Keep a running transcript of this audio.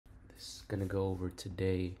going to go over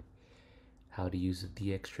today how to use the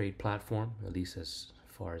DxTrade platform, at least as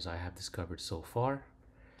far as I have discovered so far.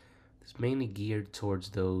 It's mainly geared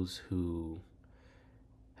towards those who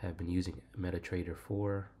have been using MetaTrader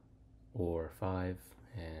 4 or 5,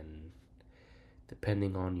 and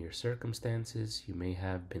depending on your circumstances, you may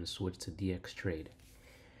have been switched to DxTrade.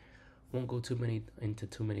 Won't go into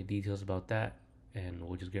too many details about that, and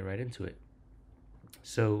we'll just get right into it.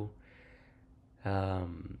 So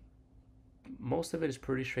most of it is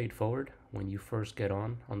pretty straightforward. When you first get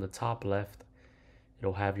on the top left,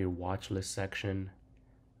 it'll have your watch list section,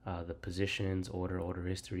 the positions, order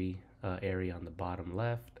history area on the bottom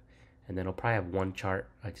left, and then it'll probably have one chart.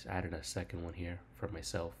 I just added a second one here for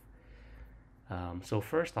myself. So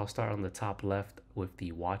first I'll start on the top left with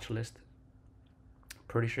the watch list.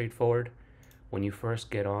 Pretty straightforward. When you first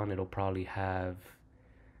get on, it'll probably have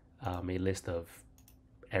a list of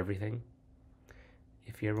everything.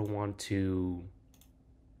 If you ever want to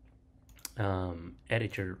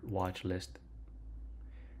edit your watch list,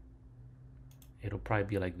 it'll probably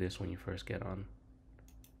be like this when you first get on,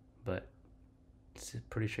 but it's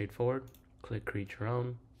pretty straightforward. Click create your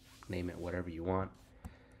own, name it whatever you want,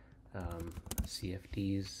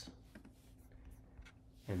 CFDs,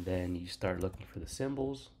 and then you start looking for the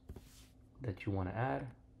symbols that you want to add.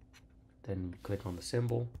 Then you click on the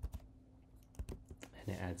symbol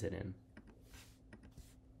and it adds it in.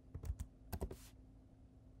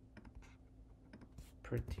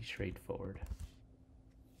 Pretty straightforward.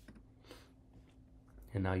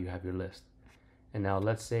 And now you have your list. And now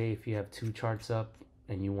let's say if you have two charts up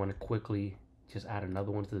and you want to quickly just add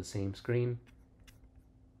another one to the same screen,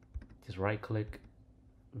 just right click,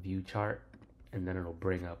 view chart, and then it'll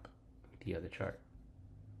bring up the other chart.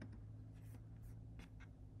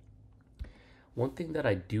 One thing that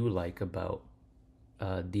I do like about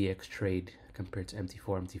DxTrade compared to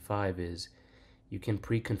MT4, MT5 is you can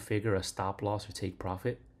pre-configure a stop loss or take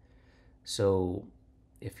profit. So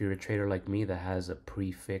if you're a trader like me that has a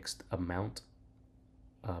prefixed amount,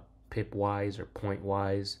 pip wise or point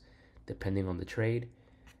wise, depending on the trade,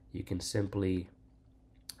 you can simply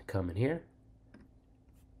come in here,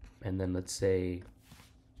 and then let's say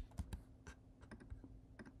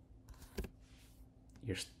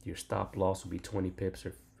your stop loss would be 20 pips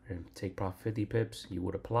or take profit 50 pips, you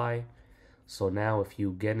would apply. So now if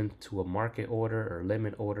you get into a market order or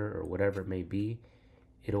limit order or whatever it may be,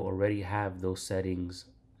 it'll already have those settings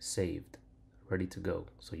saved, ready to go.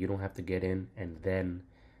 So you don't have to get in and then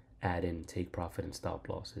add in take profit and stop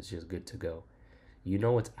loss. It's just good to go. You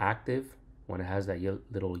know it's active when it has that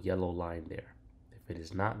little yellow line there. If it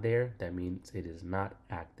is not there, that means it is not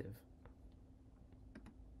active.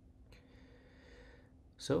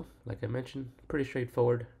 So, like I mentioned, pretty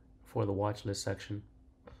straightforward for the watch list section.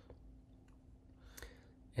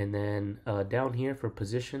 And then down here for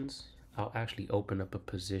positions, I'll actually open up a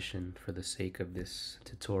position for the sake of this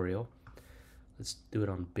tutorial. Let's do it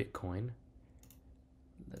on Bitcoin.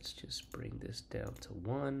 Let's just bring this down to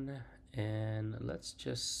 1, and let's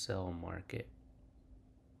just sell market.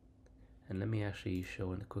 And let me actually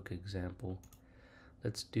show in a quick example.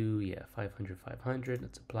 Let's do 500, 500.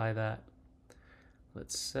 Let's apply that.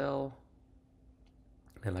 Let's sell,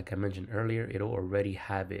 and like I mentioned earlier, it'll already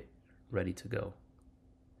have it ready to go.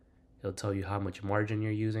 It'll tell you how much margin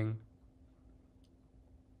you're using,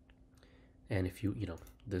 and if you know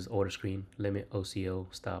this order screen, limit, OCO,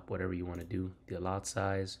 stop, whatever you want to do, the lot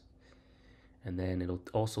size, and then it'll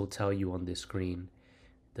also tell you on this screen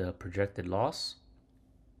the projected loss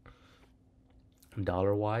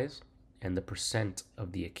dollar wise and the percent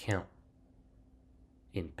of the account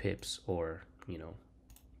in pips or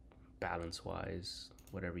balance wise,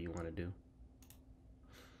 whatever you want to do.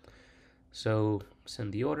 So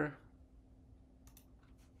send the order.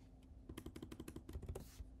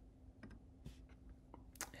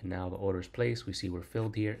 And now the order is placed. We see we're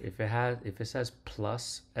filled here. If it says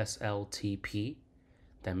plus SLTP,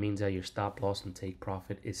 that means that your stop loss and take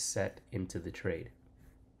profit is set into the trade.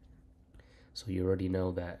 So you already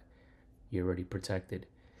know that you're already protected.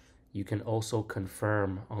 You can also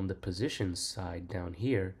confirm on the positions side down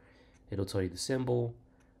here. It'll tell you the symbol,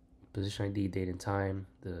 position ID, date and time,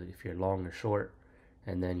 if you're long or short,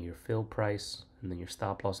 and then your fill price, and then your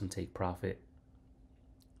stop loss and take profit.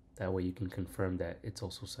 That way you can confirm that it's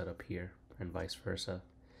also set up here, and vice versa.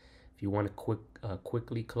 If you want to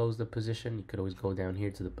quickly close the position, you could always go down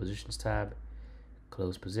here to the positions tab,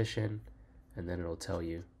 close position, and then it'll tell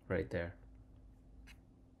you right there.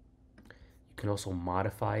 You can also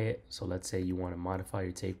modify it. So let's say you want to modify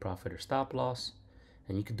your take profit or stop loss,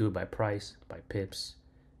 and you can do it by price, by pips,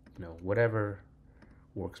 whatever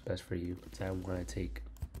works best for you. So I want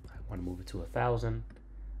Want to move it to 1,000,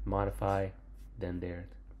 modify, then there,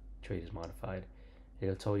 trade is modified.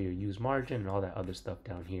 It'll tell you your use margin and all that other stuff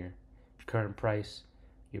down here. Current price,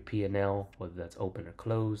 your P&L, whether that's open or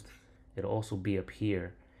closed. It'll also be up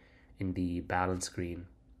here in the balance screen,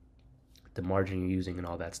 the margin you're using and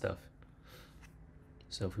all that stuff.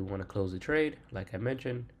 So if we want to close the trade, like I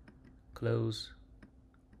mentioned, close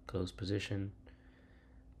position,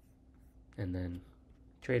 and then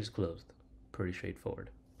trade is closed. Pretty straightforward.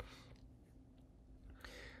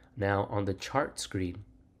 Now on the chart screen,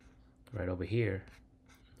 right over here,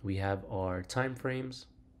 we have our time frames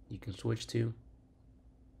you can switch to.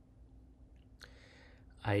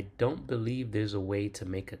 I don't believe there's a way to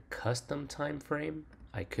make a custom time frame.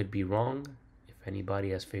 I could be wrong. If anybody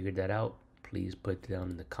has figured that out, please put it down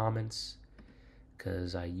in the comments,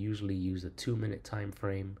 because I usually use a 2-minute time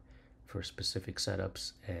frame for specific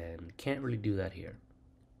setups and can't really do that here.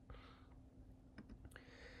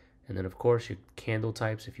 And then of course your candle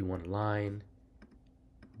types, if you want a line,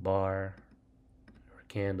 bar, or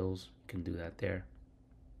candles, you can do that there.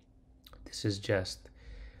 This is just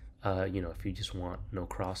if you just want no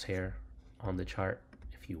crosshair on the chart,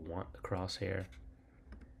 if you want the crosshair,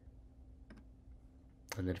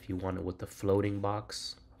 and then if you want it with the floating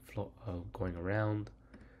box going around,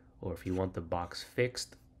 or if you want the box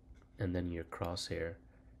fixed and then your crosshair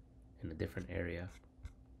in a different area.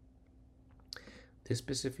 This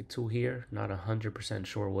specific tool here, not 100%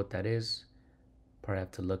 sure what that is. Probably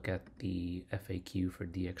have to look at the FAQ for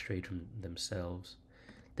DxTrade from themselves.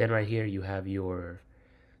 Then right here you have your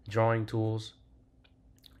drawing tools,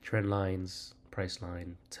 trend lines, price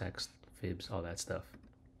line, text, fibs, all that stuff.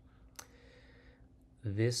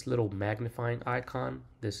 This little magnifying icon,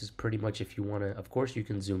 this is pretty much if you want to, of course you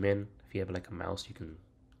can zoom in. If you have like a mouse, you can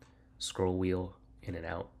scroll wheel in and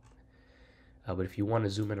out. But if you want to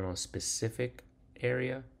zoom in on a specific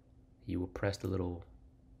area, you will press the little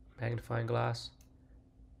magnifying glass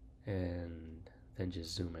and then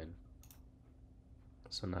just zoom in.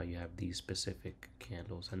 So now you have these specific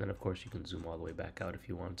candles, and then of course you can zoom all the way back out if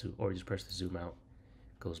you want to, or just press the zoom out,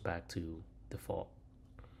 goes back to default.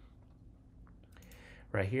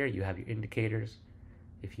 Right here you have your indicators.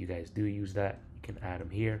 If you guys do use that, you can add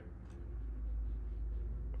them here.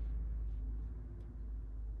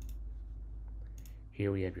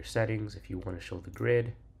 Here we have your settings if you want to show the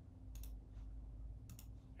grid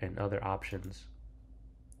and other options,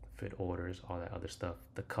 fit orders, all that other stuff.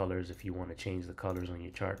 The colors if you want to change the colors on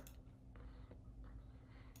your chart.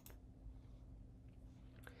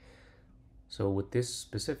 So with this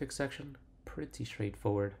specific section, pretty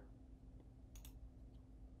straightforward.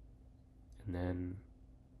 And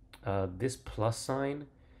then this plus sign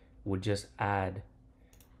would just add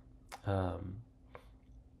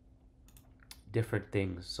different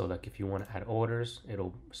things. So like if you want to add orders,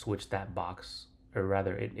 it'll switch that box, or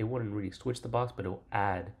rather it wouldn't really switch the box, but it'll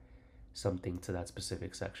add something to that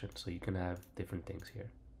specific section. So you can have different things here.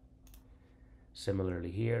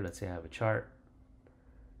 Similarly here, let's say I have a chart,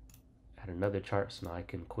 add another chart, so now I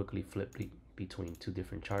can quickly flip between two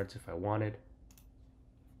different charts if I wanted.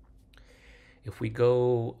 If we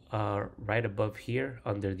go right above here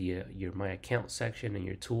under the your My Account section and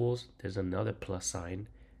your tools, there's another plus sign.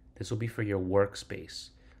 This will be for your workspace.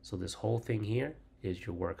 So this whole thing here is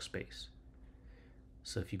your workspace.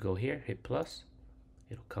 So if you go here, hit plus,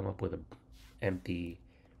 it'll come up with an empty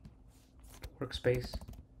workspace.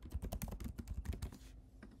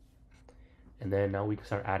 And then now we can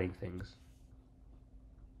start adding things.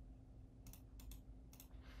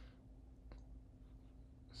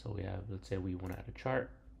 So we have, let's say we want to add a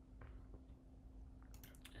chart.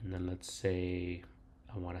 And then let's say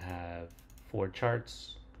I want to have 4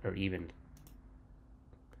 charts, or even,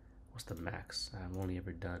 what's the max? I've only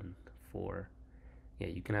ever done 4. Yeah,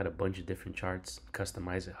 you can add a bunch of different charts,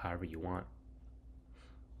 customize it however you want.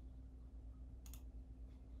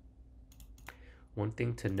 One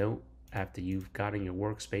thing to note, after you've gotten your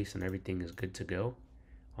workspace and everything is good to go,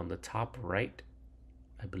 on the top right,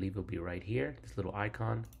 I believe it'll be right here, this little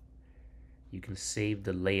icon, you can save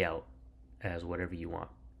the layout as whatever you want.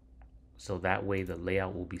 So that way the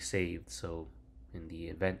layout will be saved. So in the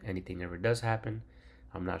event anything ever does happen,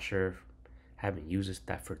 I'm not sure, haven't used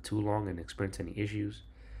that for too long and experienced any issues,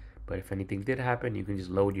 but if anything did happen, you can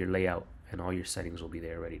just load your layout and all your settings will be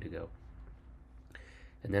there ready to go.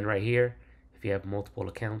 And then right here, if you have multiple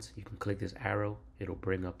accounts, you can click this arrow, it'll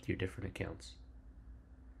bring up your different accounts.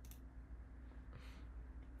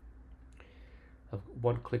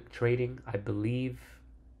 One-click trading, I believe,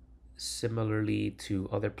 similarly to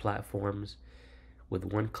other platforms, with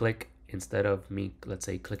one click, instead of me, let's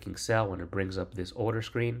say, clicking sell, when it brings up this order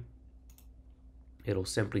screen, it'll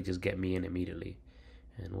simply just get me in immediately.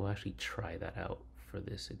 And we'll actually try that out for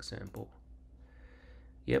this example.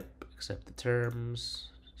 Yep, accept the terms,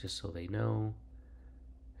 just so they know,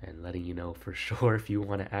 and letting you know for sure if you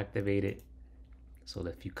want to activate it. So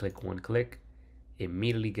that if you click one click, it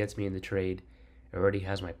immediately gets me in the trade. It already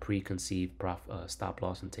has my preconceived stop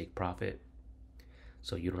loss and take profit,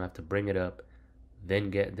 so you don't have to bring it up,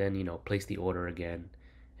 then place the order again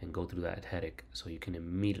and go through that headache. So you can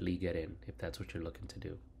immediately get in if that's what you're looking to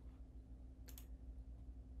do.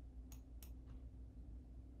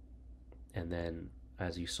 And then,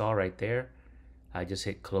 as you saw right there, I just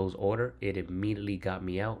hit close order. It immediately got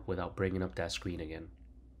me out without bringing up that screen again.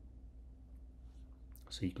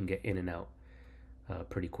 So you can get in and out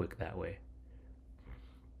pretty quick that way.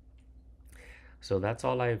 So that's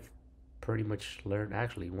all I've pretty much learned.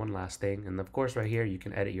 Actually, one last thing, and of course right here you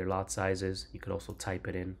can edit your lot sizes. You could also type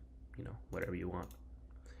it in, whatever you want.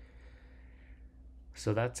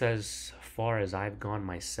 So that's as far as I've gone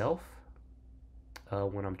myself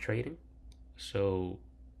when I'm trading. So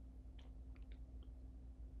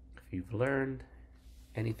if you've learned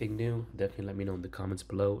anything new, definitely let me know in the comments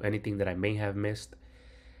below. Anything that I may have missed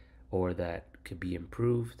or that could be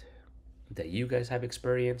improved, that you guys have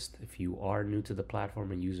experienced. If you are new to the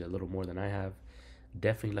platform and use it a little more than I have,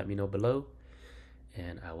 definitely let me know below,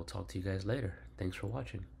 and I will talk to you guys later. Thanks for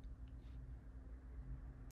watching.